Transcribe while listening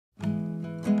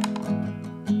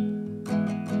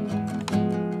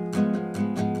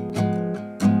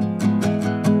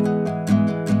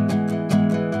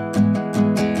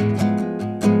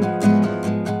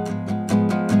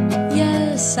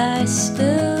I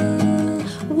still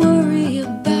worry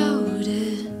about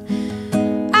it.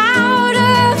 Out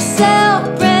of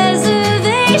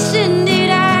self-preservation, did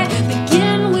I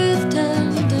begin with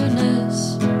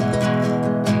tenderness?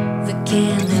 The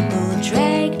cannibal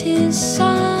dragged his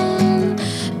son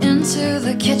into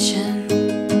the kitchen.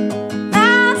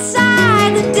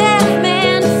 Outside, the deaf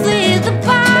man fled the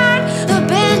barn,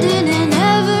 abandoning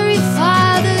every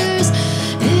father's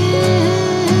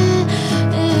image.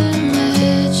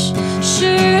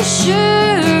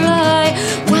 Sure, I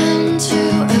went to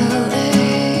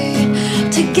LA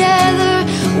together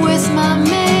with my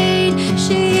maid.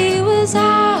 She was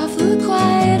awfully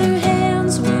quiet, her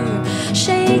hands were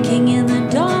shaking in the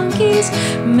donkey's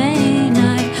mane.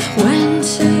 I went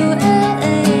to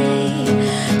LA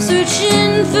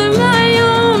searching for my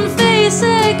own face.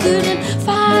 I couldn't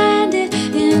find it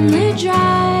in the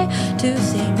dry,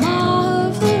 toothy maw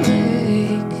of the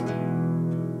rake.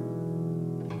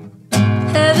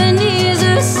 Heaven needs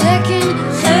a second,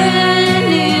 heaven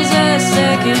needs a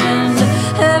second,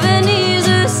 heaven needs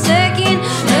a second,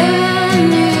 heaven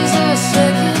needs a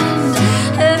second,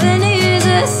 heaven needs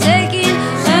a second,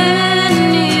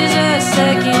 heaven needs a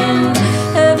second,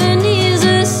 heaven needs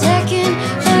a second,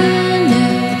 heaven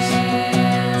needs.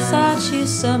 Thought you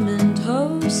summoned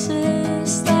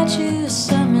Hostess, thought you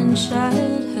summoned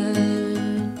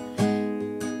childhood.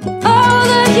 Oh,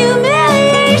 the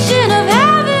humiliation of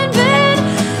having been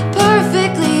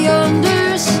perfectly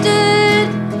understood.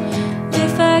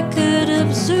 If I could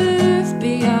observe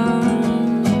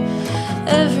beyond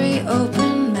every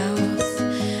open mouth,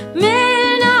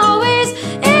 men always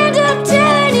end up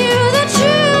telling you the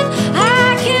truth.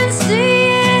 I can see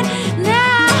it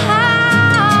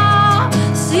now,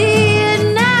 see it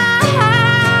now.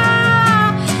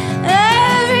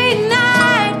 Every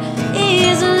night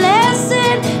is a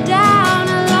lesson down a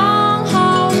long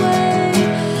hallway.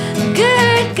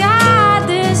 Good God,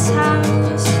 this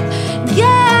house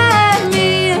get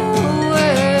me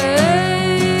away.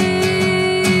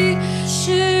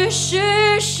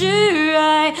 Sure,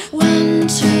 I went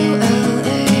to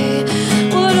LA.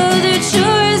 What other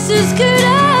choices could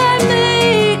I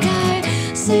make? I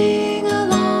sing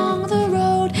along the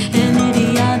road, an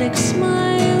idiotic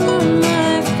smile on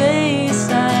my face.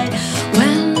 I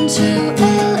went to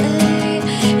LA.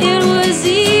 It was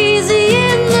easy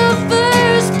in the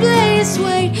first place.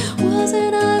 Wait,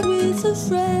 wasn't I with a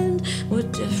friend?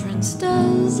 What difference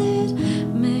does it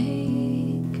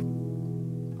make?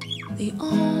 The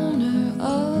owner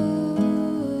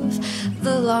of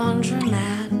the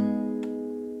laundromat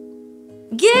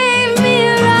gave me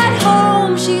a ride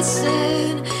home. She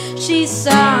said she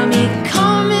saw me